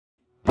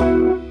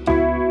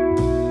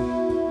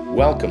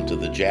Welcome to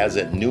the Jazz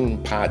at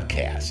Noon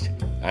podcast.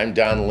 I'm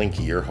Don Linke,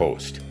 your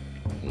host,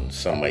 and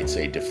some might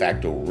say de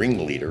facto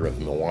ringleader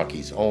of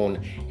Milwaukee's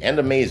own and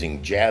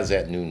amazing Jazz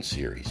at Noon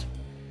series.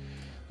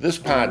 This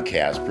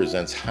podcast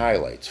presents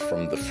highlights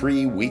from the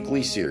free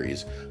weekly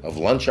series of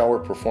lunch hour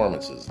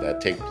performances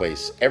that take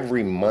place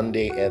every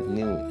Monday at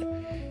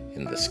noon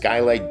in the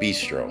Skylight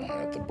Bistro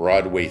at the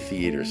Broadway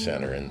Theater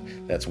Center,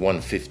 and that's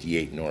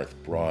 158 North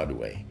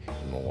Broadway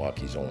in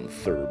Milwaukee's own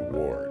 3rd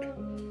Ward.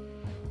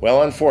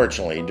 Well,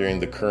 unfortunately, during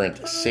the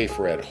current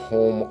safer at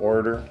home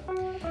order,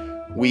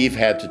 we've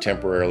had to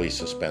temporarily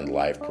suspend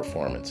live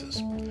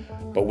performances.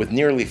 But with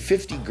nearly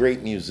 50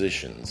 great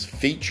musicians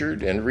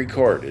featured and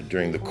recorded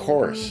during the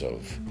course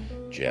of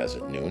Jazz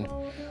at Noon,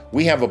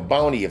 we have a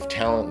bounty of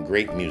talent and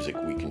great music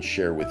we can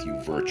share with you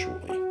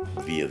virtually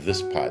via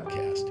this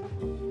podcast.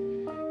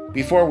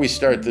 Before we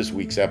start this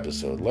week's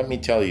episode, let me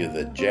tell you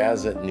that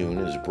Jazz at Noon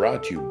is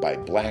brought to you by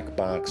Black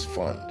Box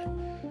Fund,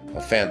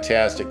 a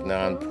fantastic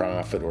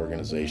nonprofit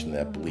organization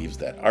that believes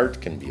that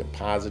art can be a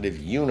positive,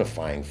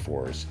 unifying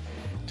force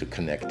to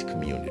connect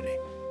community.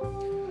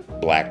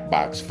 Black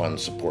Box Fund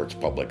supports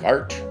public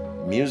art,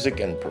 music,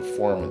 and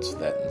performance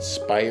that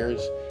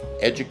inspires,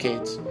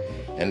 educates,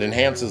 and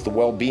enhances the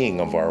well-being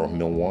of our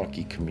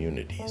Milwaukee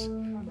communities,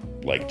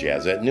 like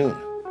Jazz at Noon.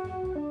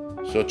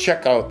 So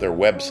check out their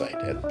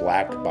website at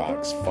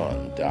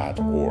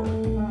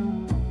blackboxfund.org.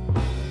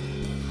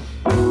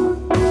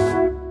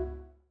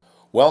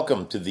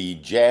 Welcome to the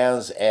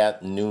Jazz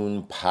at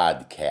Noon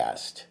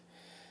podcast.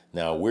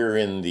 Now, we're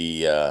in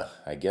the,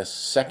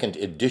 second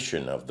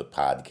edition of the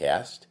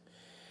podcast.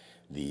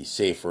 The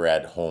safer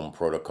at home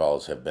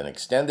protocols have been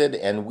extended,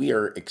 and we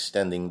are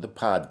extending the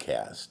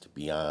podcast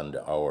beyond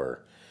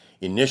our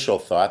initial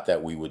thought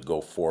that we would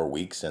go 4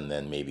 weeks and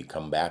then maybe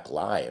come back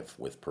live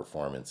with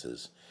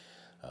performances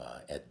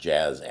at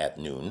Jazz at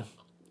Noon.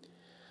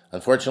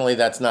 Unfortunately,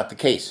 that's not the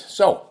case.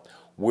 So,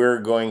 we're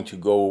going to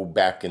go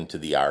back into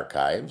the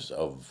archives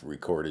of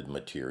recorded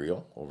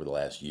material over the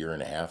last year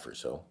and a half or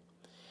so.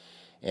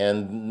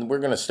 And we're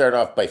going to start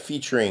off by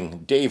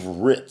featuring Dave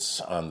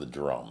Ritz on the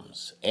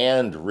drums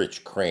and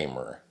Rich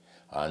Kramer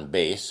on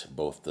bass,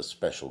 both the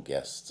special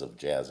guests of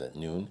Jazz at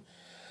Noon.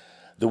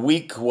 The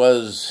week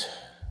was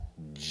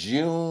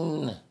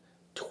June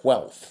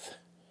 12th,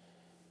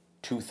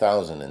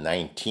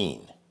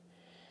 2019.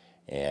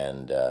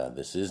 And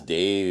this is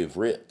Dave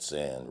Ritz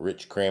and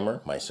Rich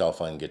Kramer,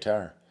 myself on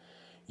guitar.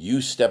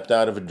 You Stepped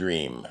Out of a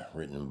Dream,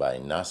 written by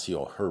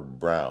Nacio Herb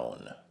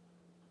Brown.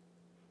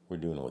 We're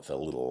doing it with a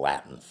little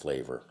Latin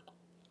flavor.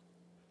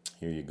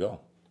 Here you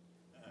go.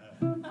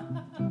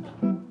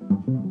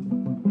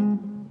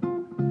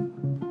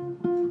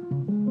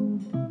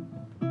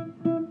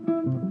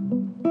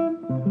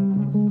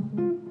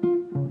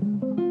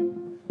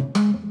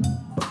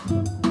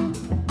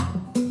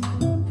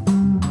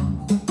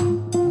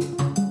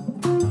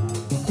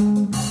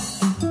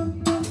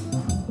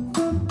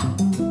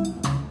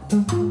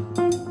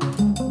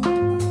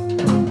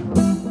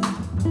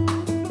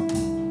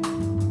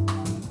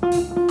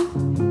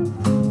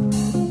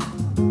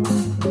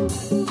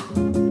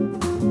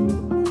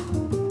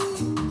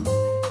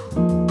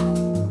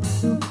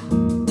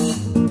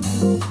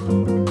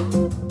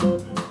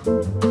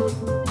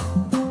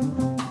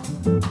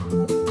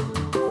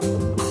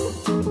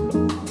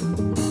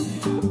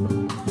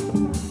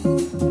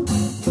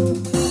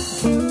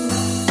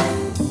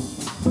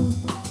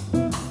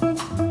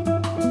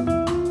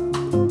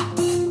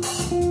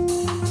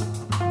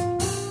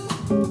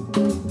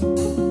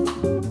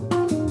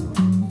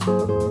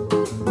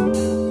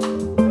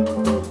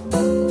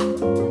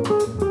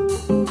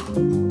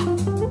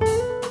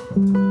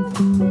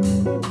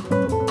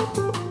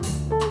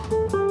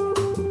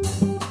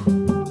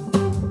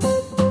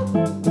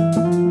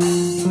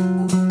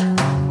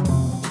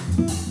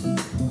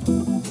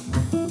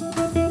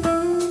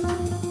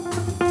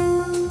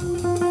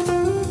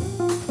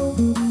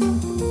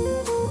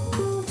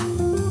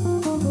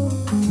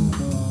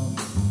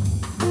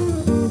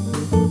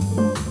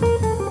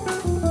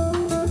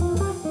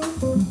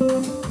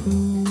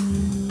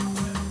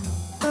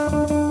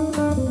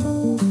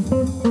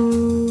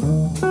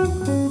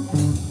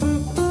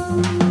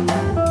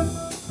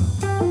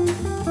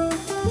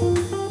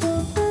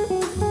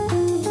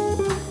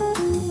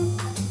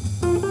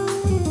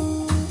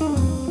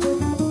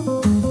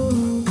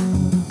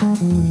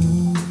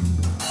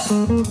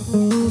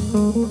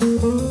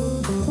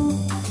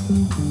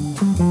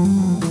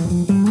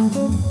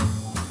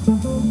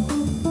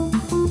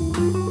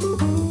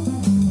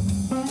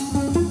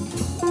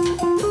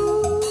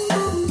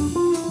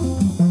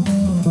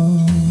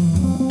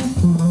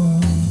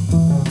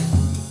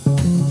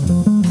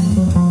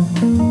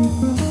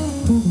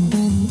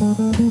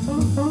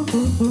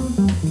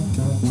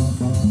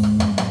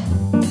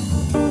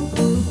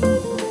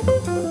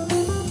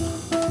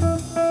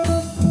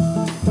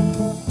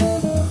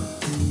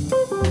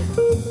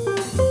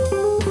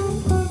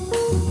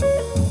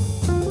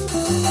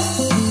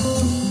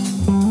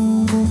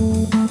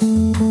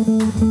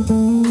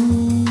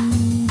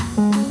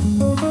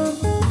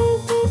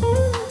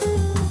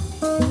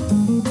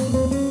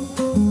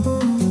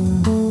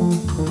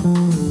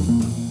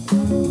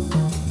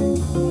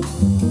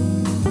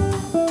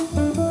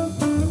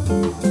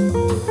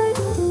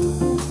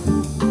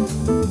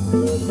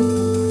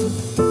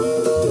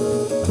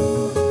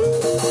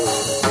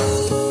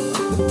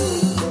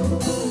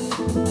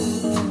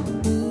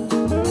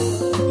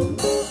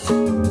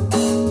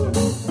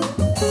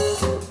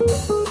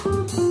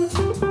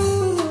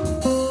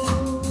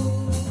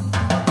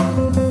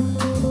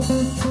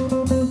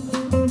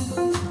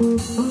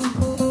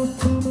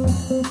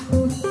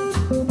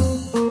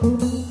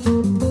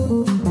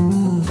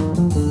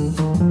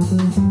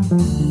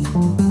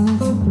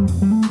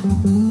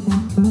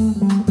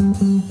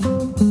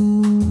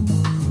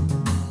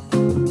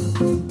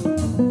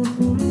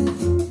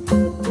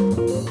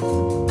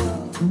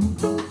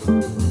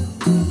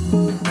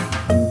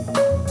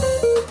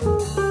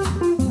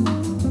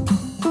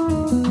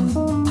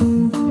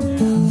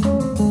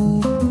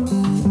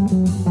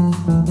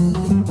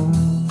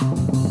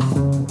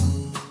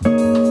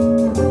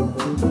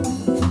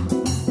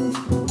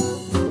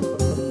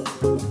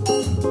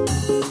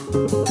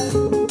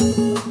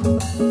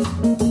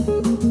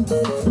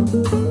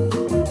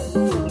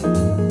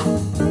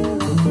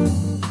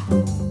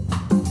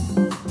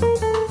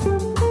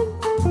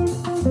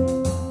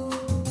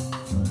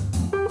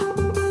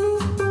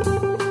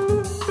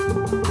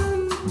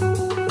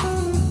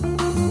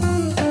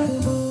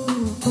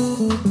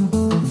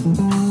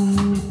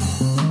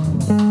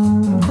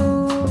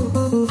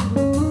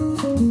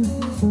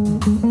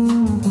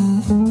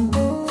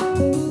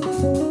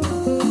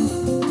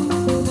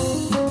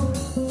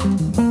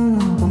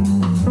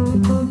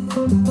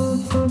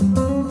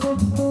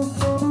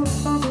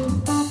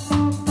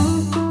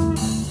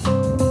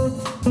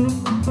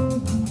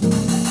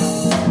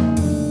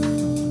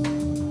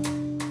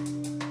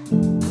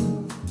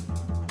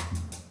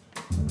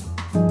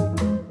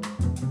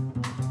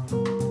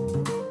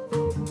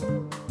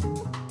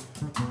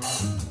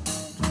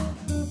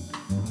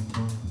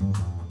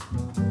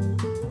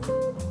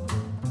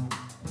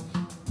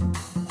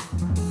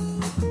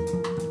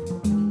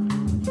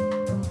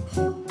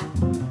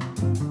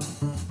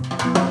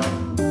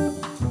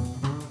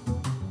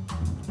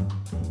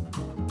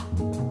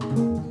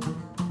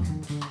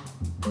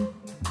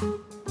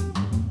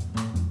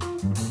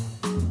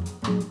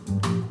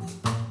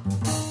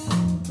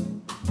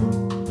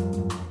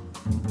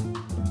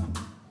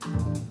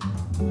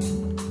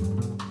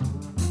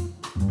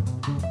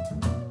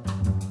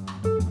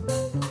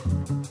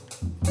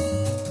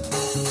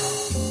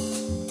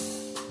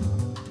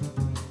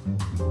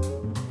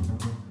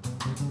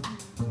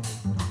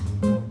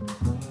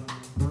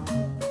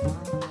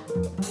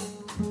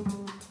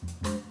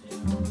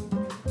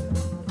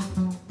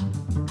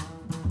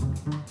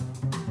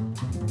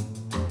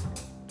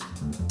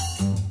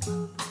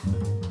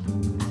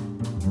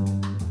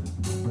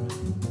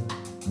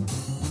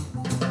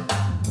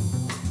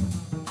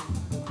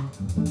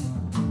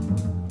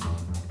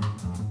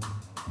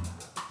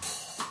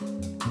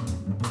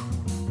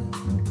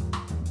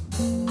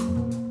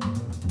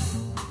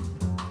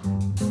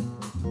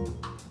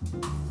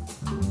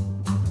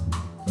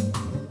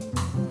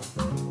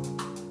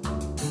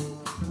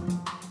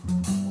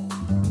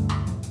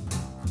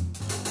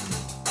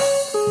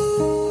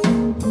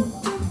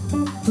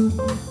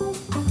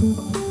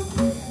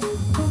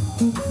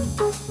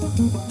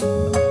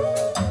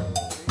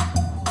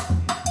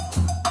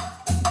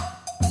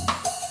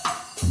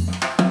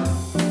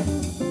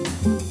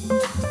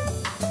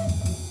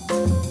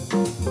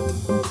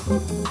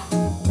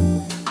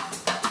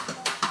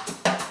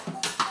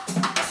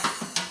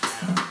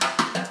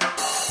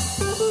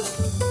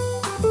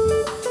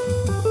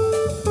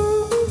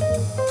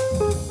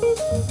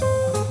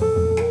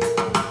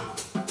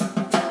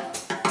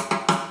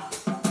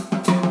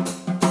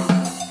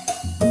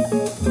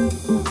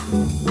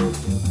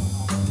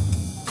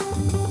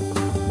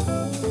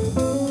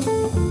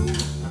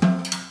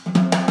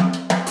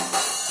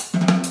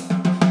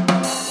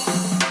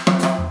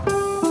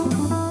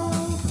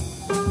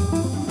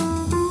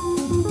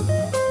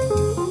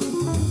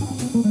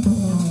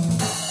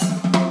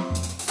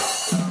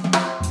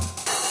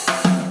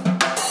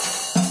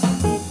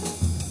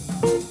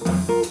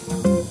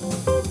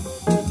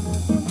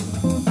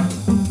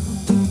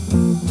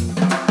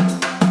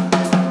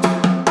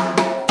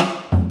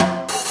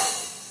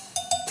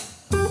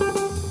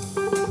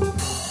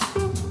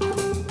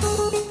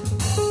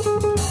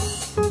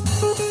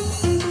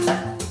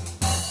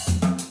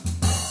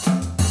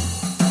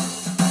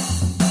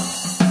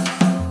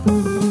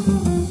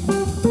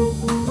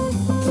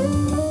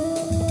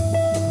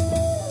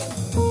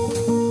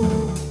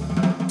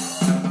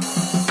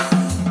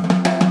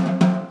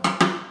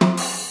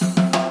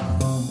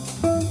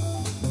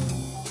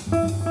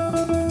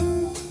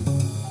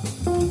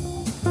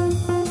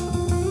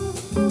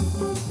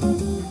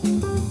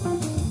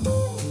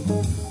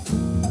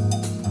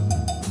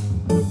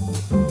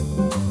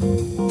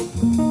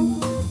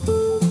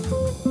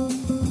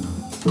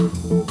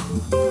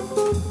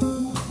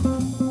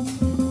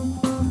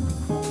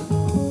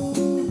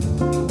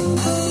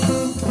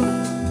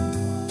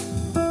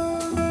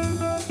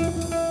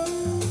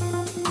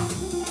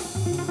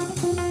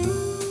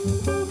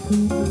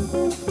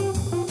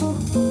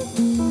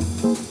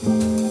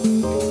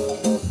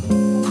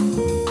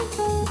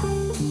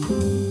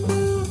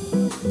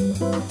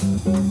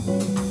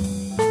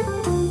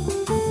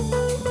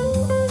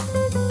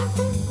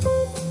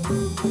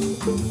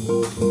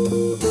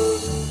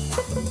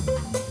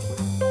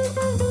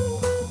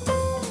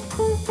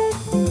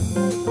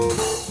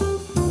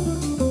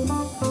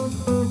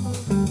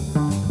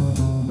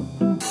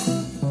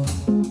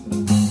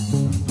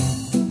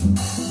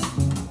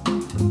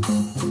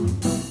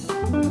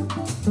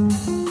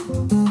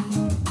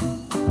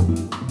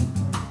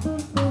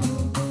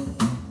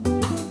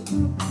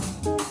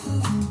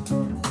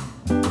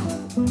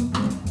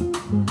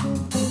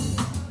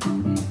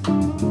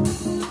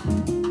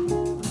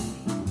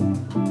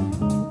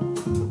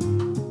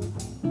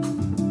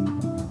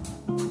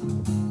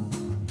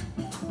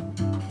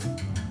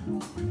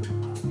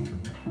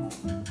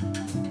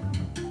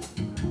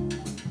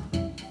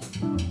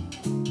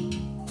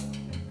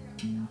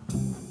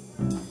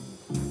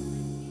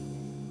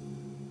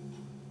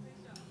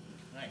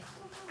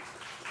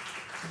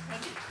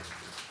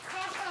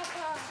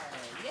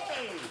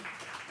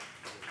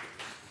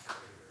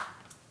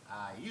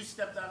 You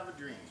stepped out of a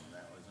dream.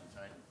 That was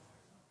entitled.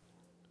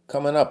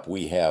 Coming up,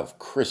 we have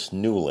Chris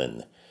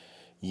Newland,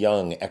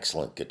 young,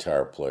 excellent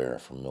guitar player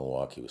from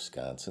Milwaukee,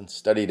 Wisconsin.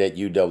 Studied at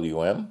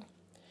UWM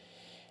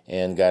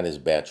and got his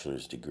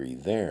bachelor's degree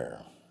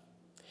there.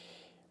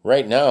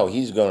 Right now,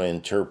 he's going to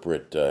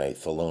interpret a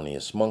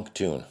Thelonious Monk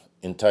tune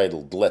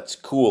entitled Let's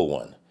Cool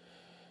One.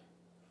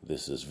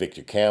 This is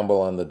Victor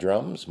Campbell on the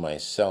drums,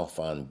 myself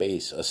on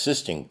bass,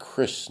 assisting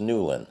Chris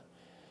Newland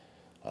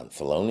on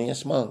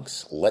Thelonious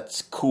Monk's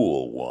Let's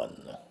Cool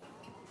One.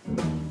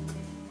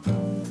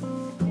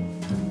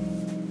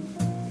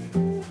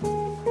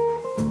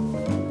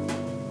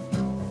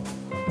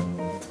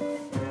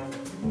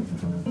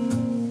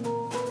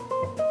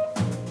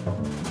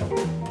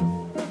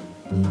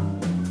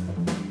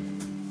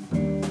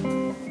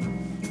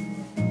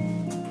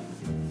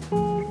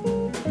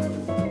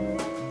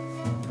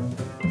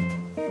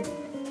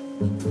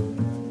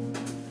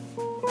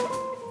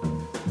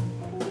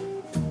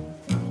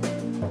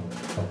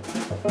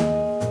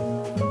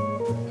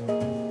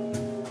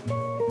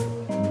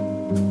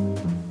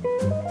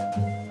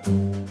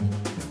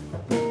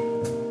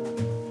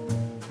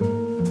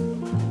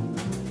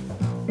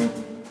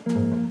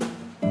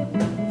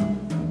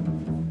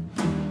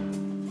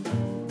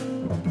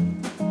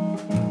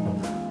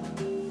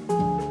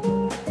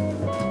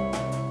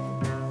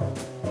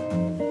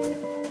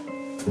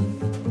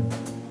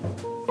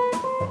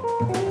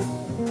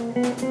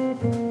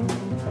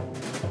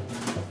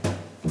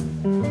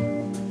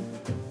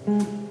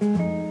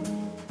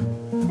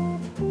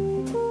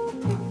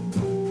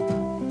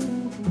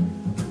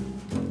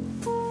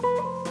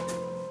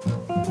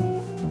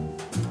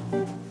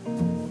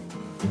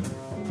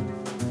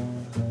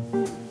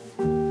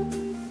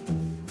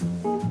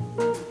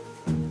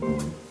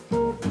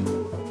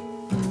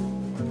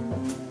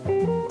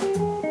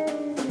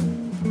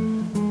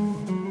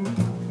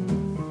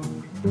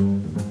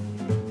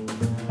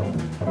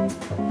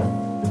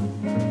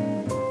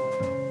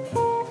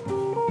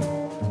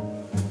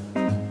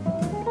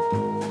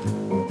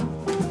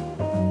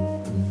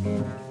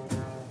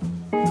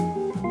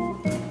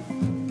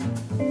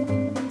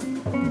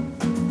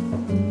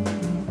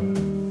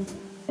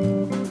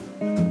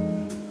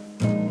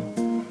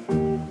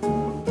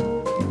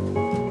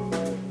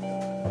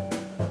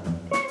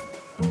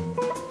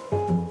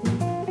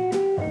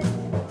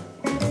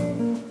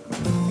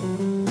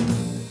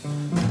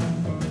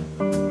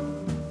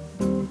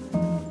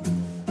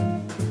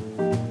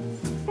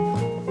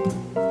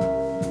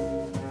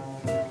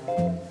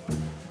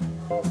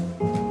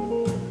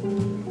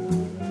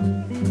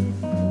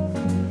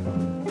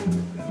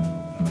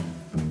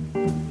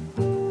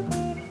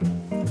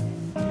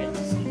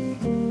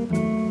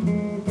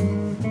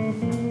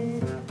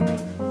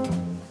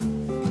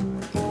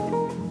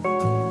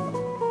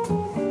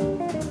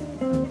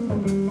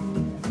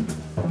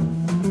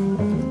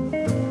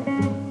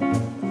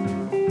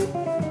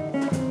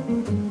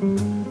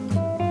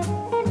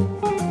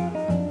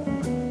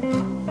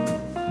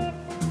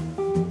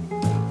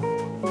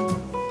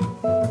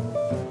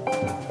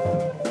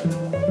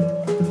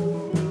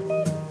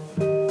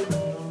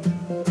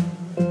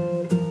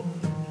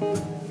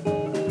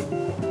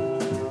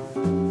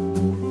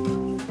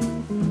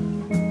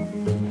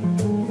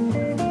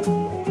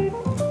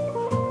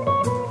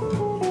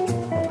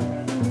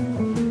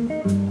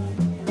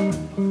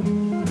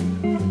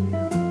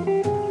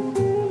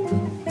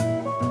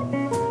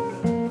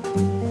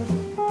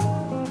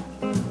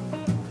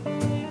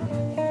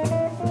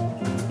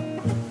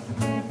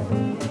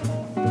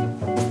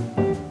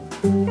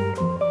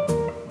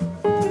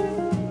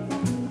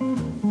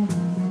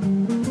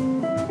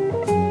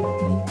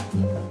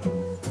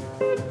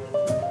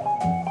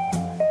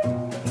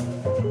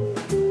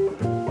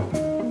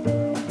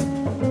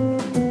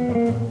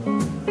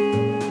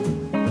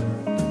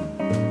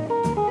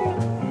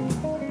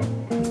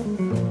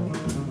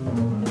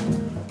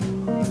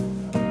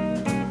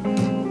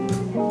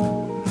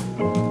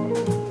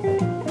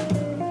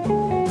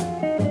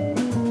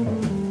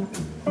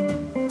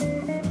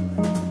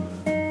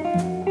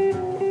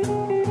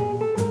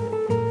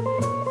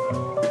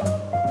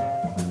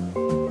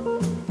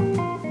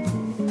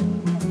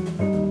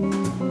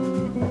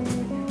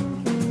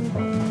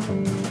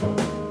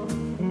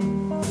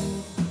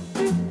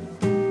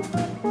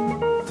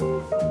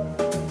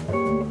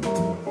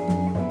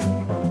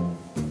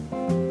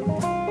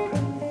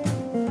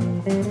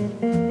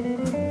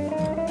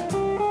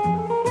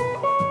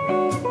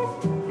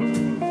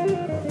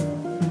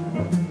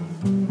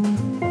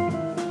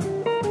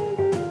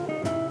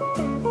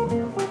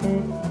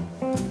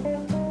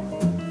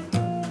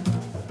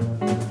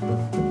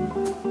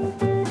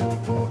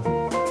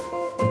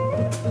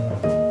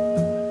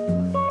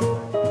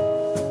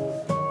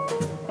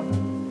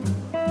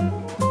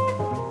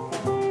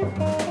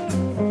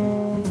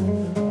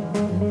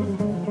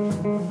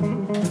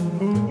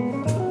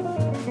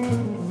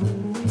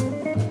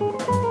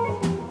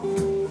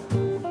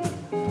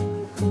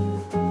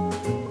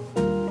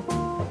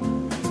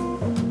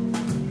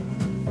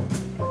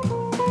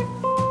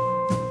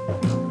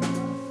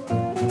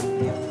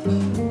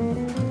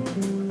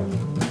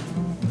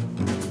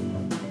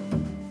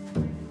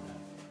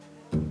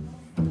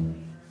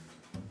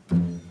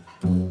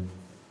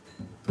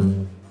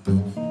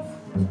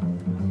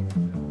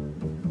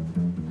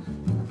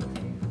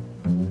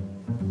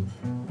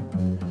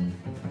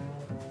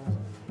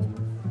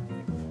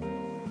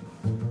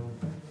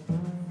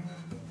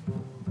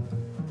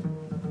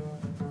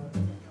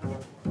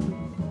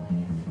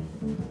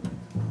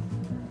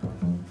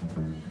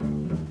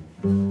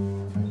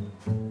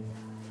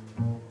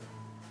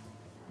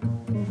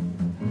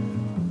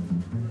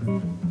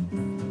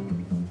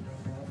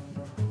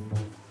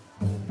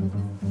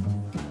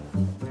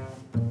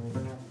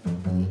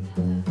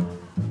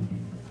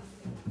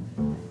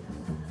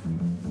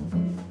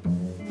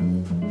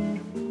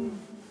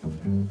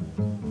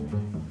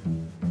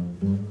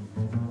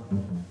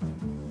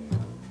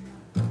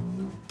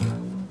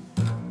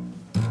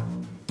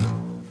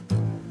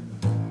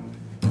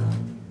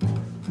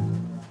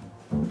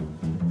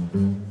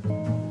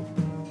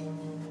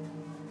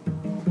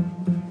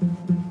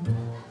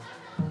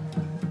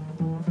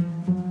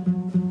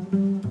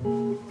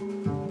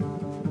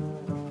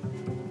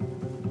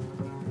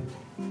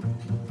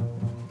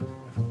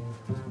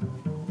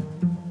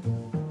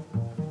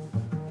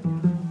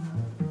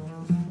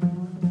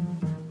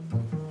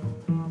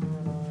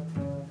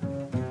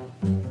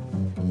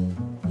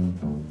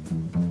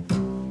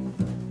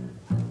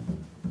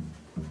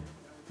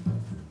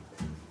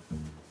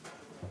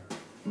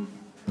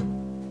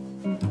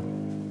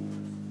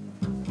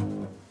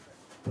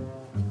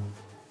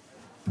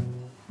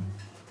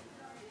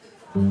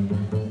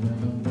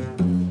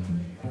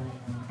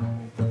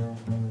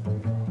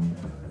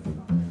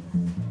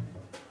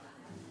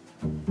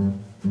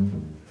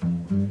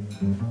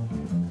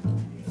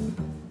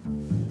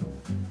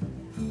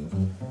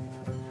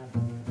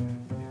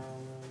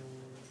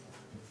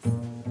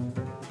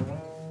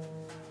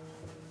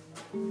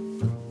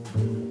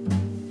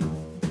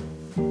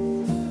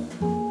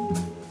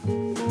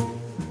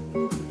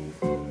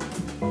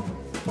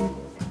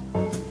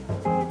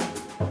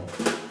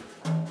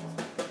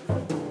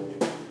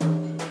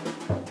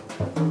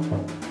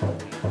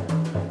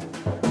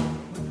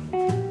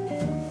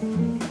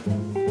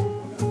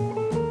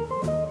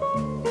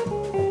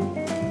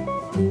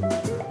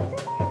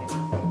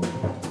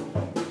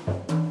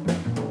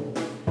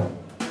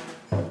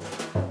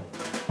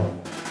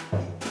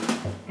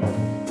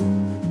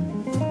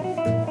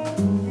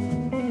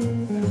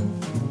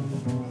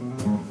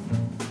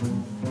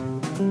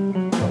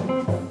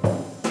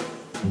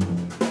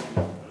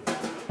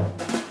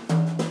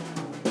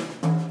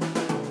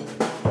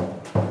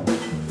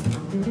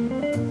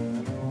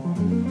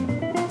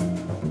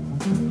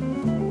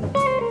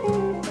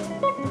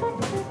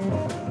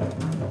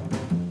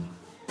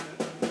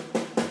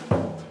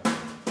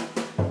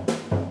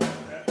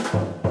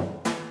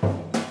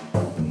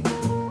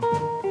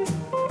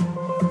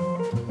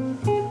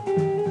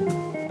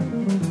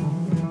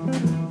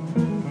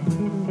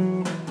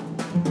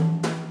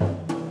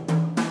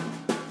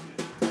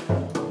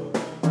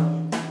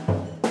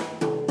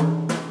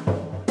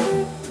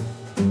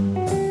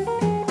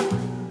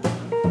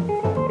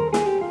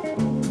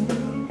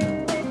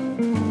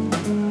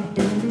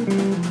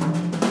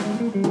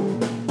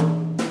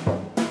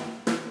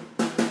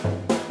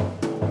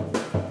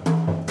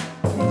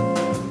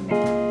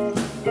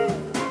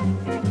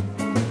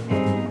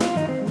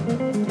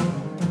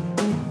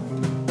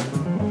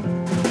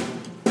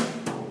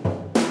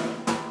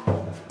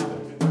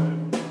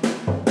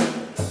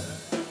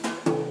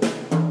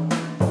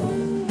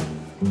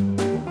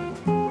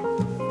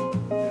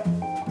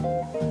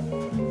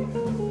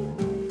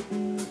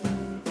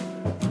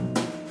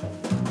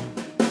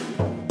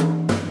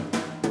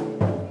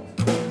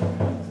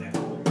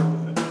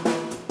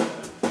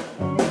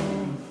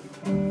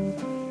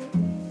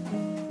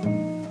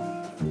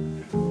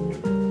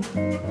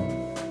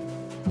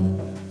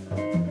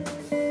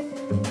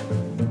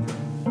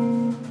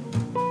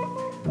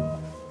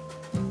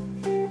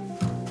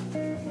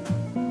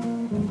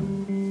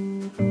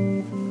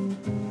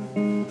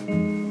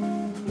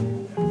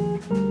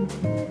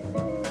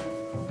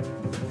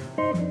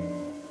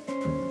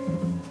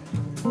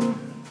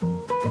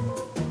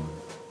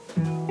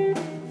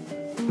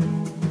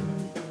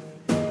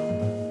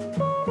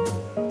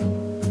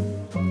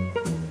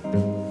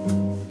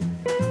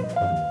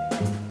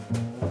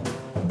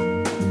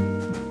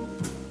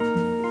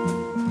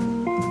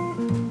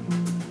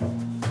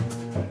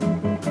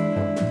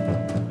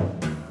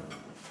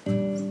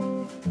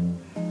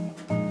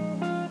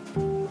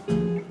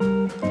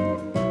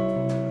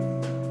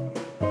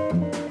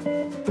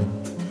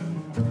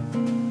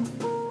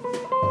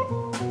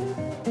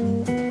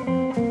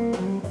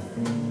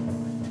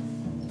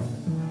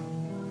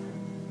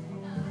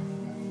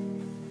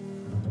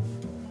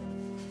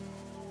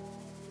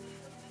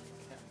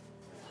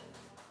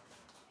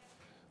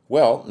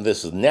 Well,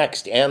 this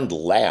next and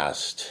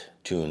last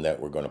tune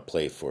that we're going to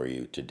play for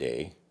you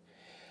today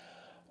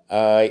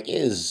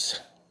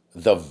is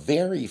the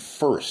very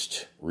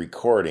first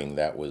recording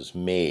that was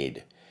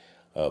made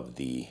of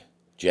the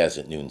Jazz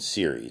at Noon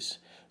series.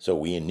 So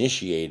we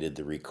initiated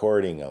the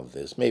recording of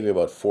this maybe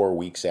about 4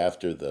 weeks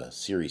after the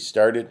series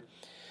started,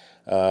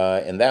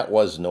 and that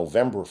was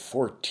November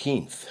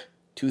 14th,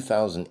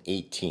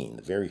 2018,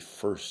 the very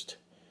first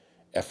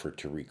effort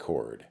to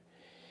record.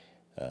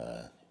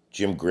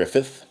 Jim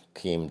Griffith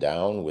came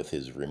down with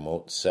his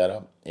remote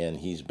setup, and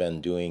he's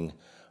been doing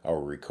our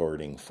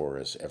recording for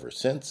us ever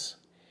since.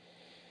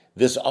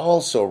 This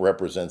also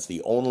represents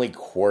the only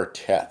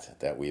quartet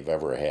that we've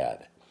ever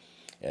had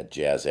at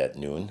Jazz at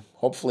Noon.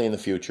 Hopefully in the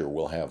future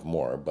we'll have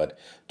more, but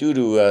due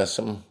to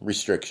some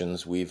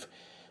restrictions, we've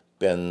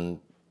been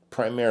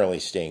primarily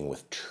staying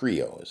with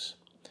trios.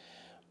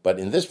 But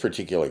in this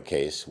particular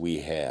case, we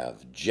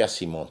have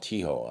Jesse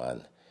Montijo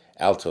on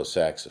alto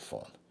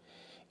saxophone.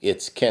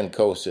 It's Ken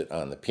Cosett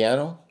on the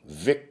piano,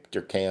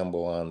 Victor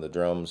Campbell on the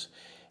drums,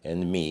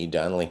 and me,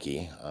 Don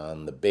Linke,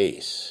 on the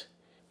bass.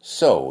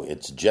 So,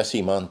 it's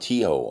Jesse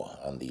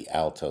Montijo on the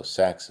alto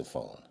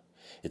saxophone.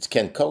 It's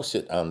Ken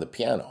Cosett on the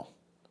piano.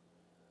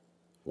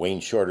 Wayne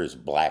Shorter's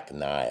Black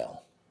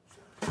Nile.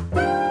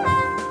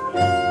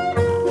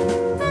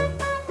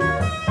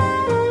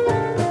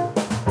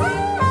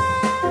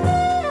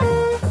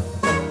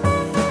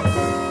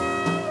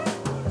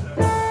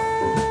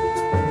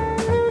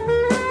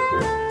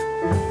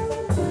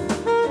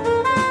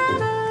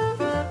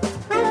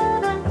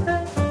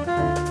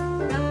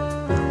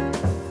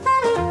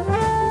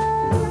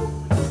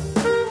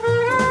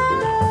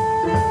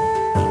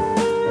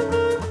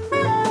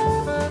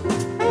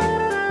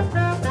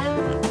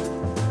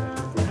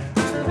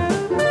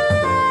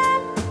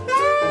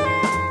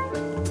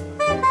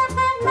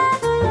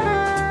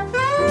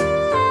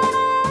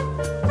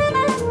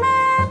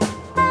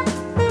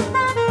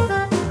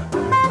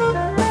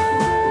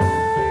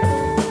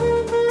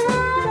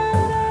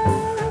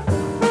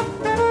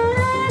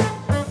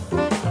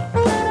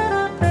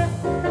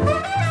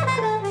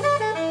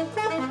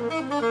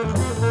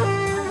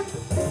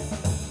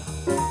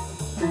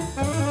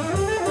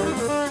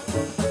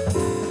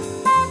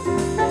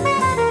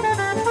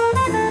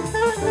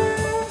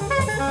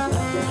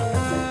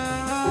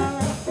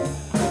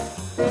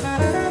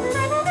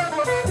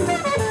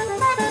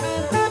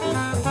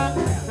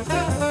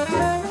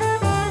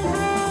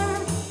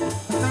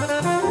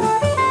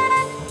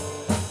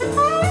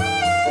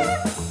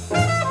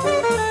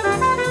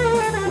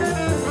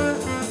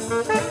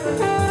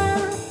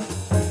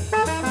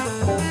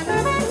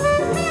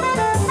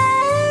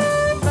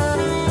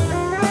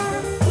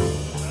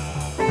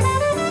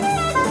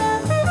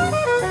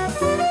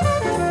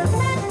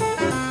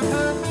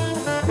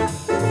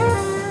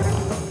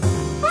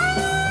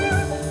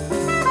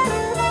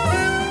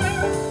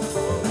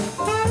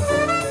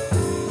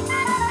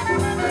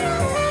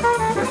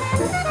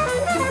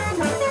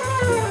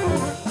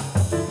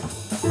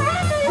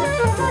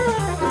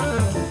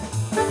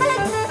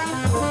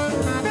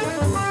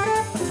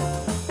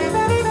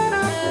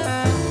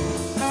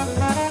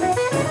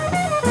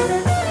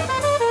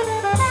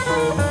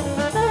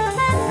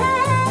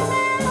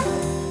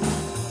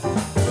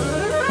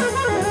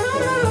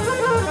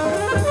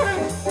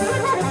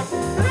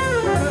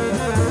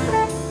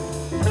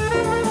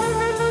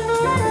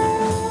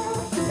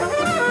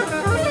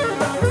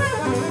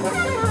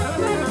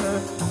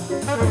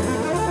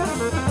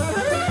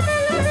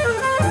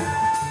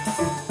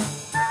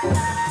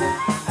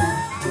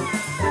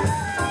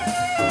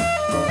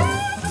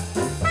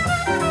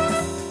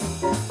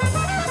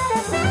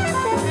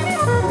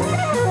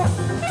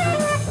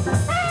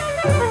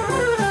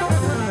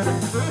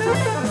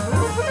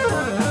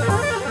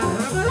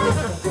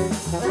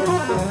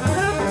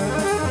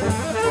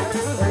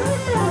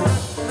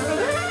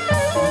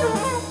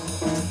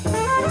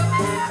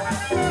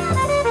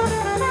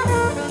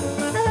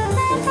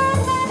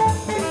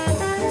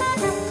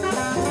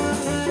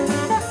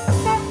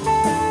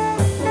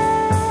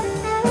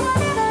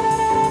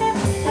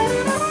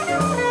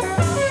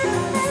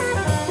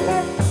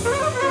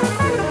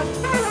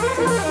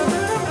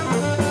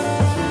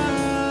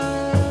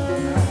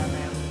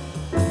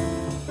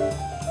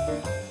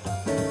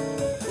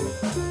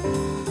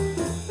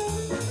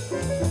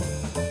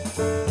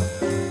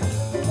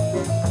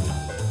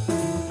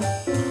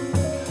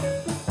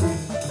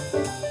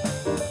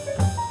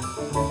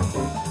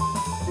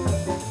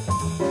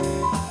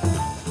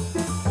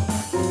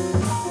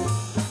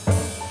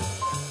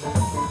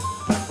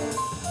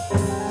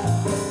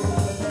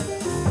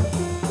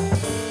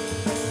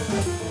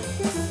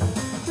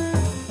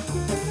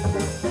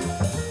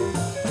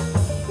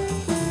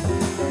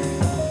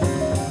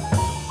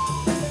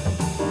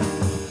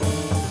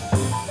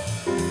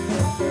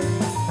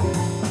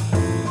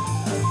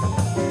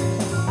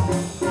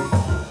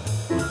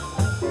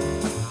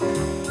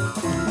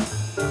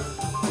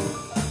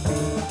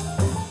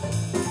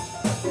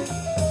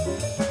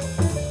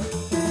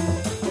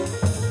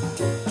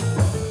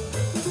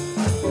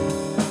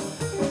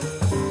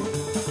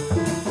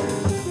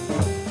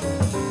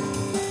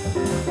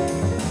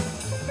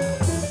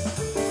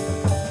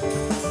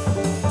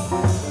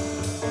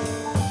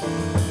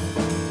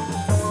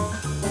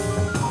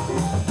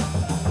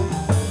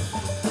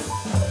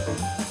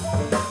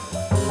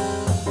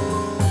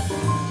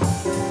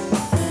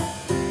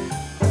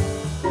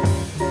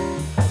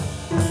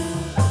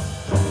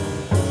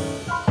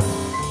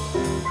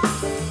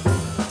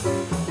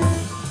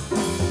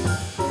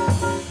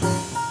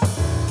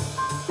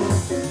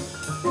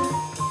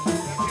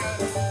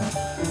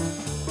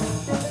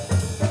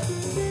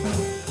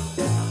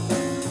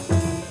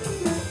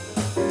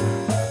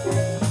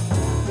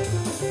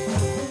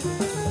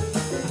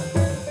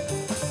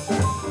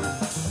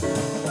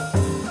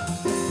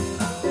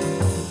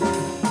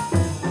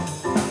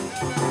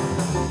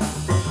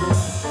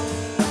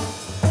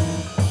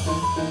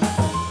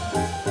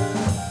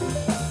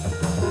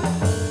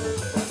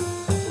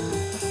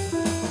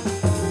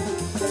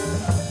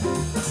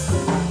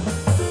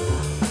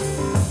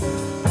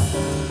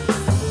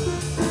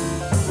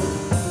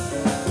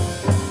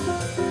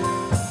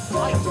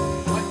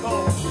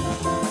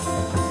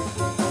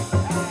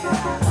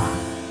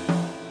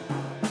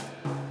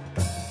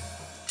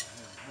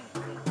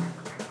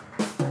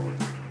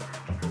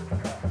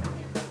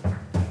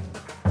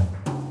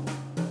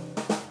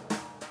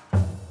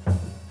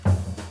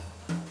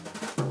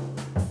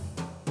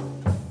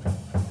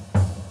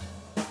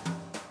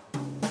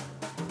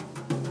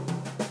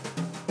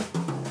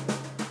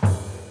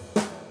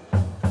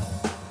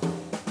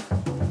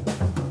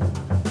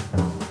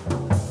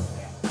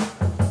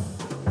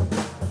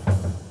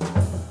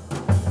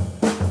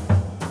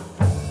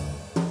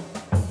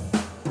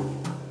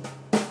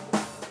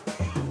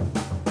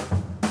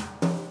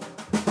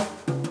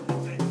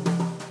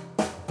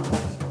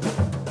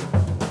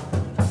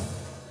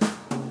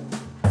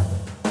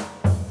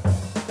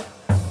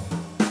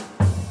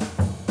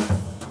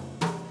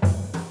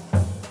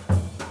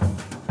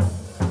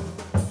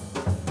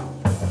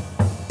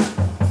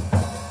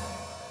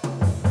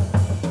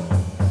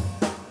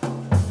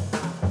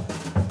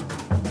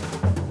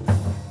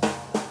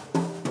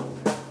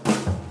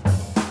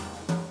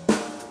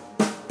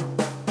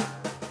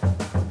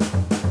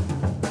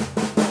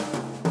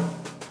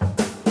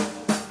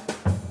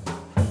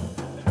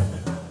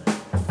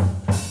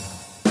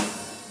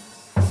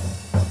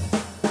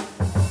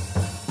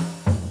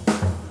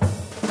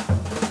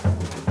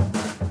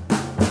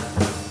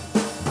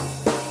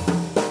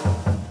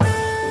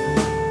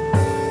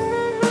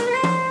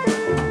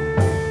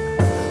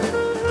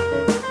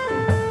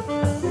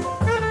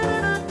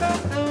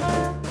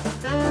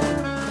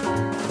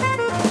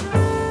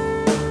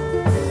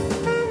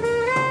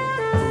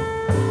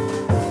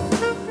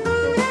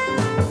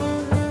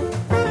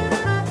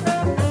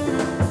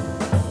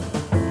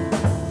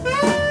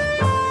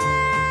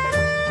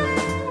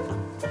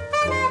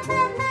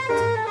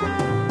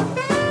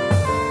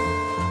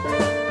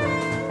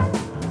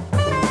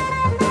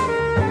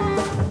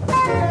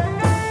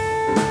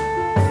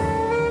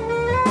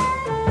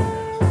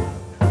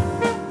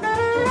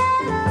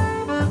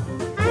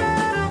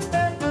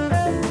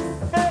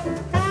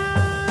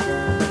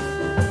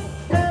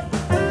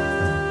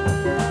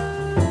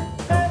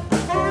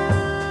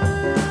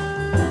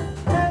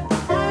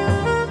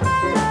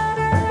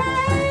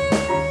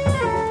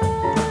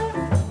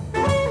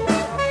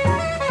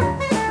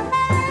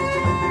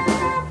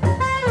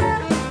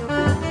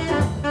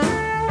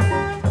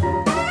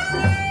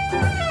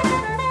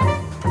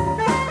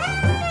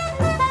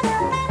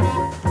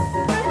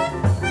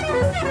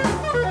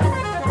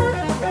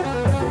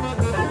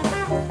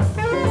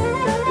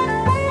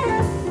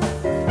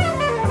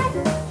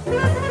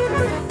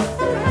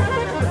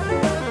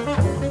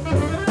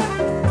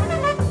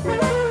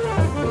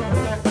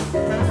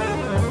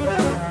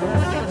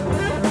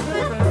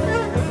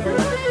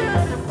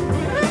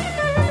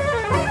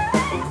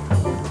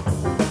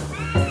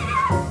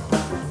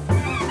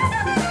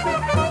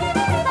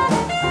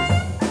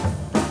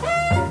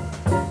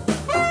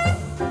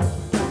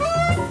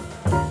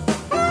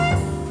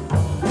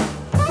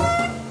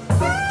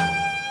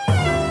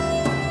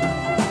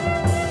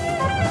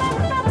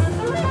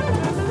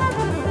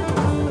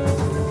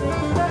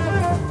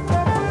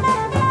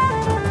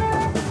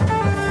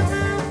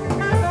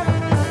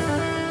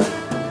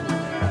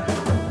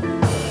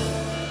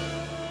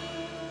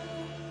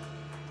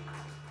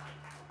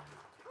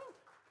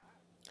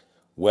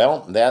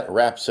 Well, that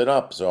wraps it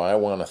up, so I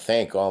want to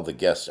thank all the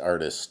guest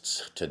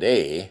artists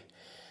today.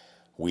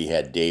 We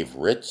had Dave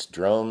Ritz,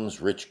 drums,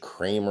 Rich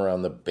Kramer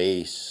on the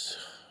bass,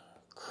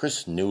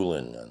 Chris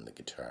Newland on the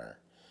guitar,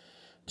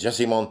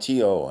 Jesse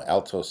Montillo,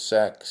 alto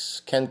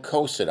sax, Ken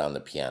Kosit on the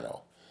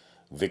piano,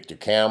 Victor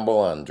Campbell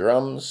on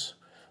drums,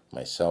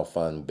 myself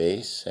on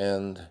bass,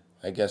 and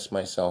I guess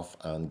myself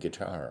on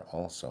guitar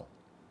also.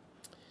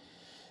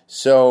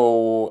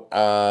 So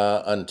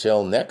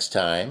until next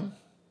time,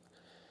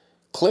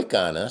 click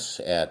on us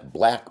at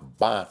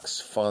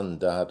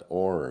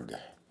blackboxfund.org.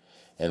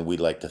 And we'd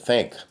like to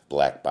thank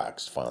Black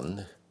Box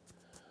Fund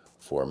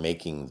for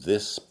making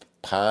this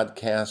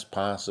podcast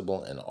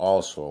possible, and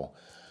also,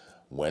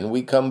 when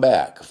we come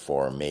back,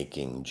 for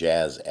making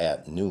Jazz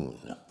at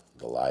Noon,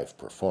 the live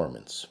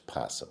performance,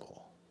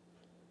 possible.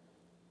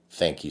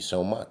 Thank you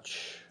so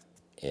much,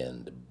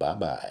 and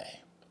bye-bye.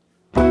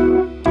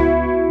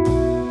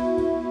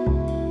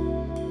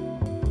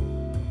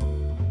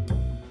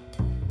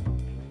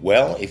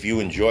 Well, if you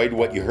enjoyed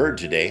what you heard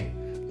today,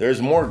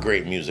 there's more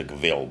great music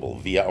available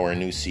via our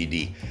new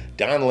CD,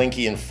 Don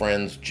Linky and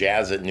Friends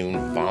Jazz at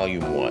Noon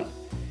Volume 1.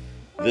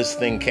 This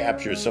thing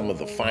captures some of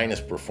the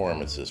finest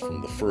performances from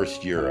the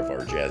first year of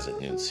our Jazz at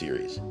Noon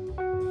series.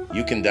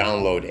 You can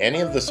download any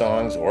of the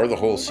songs or the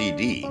whole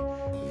CD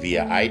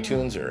via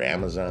iTunes or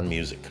Amazon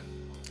Music.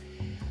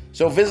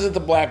 So visit the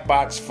Black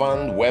Box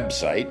Fund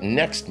website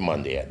next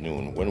Monday at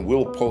noon when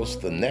we'll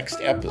post the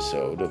next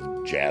episode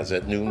of Jazz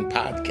at Noon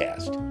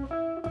podcast.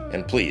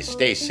 And please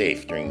stay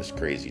safe during this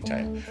crazy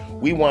time.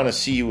 We want to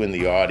see you in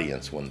the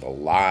audience when the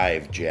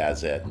live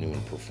Jazz at Noon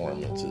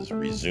performances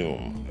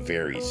resume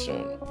very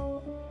soon.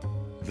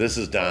 This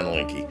is Don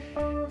Linky.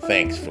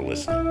 Thanks for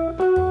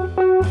listening.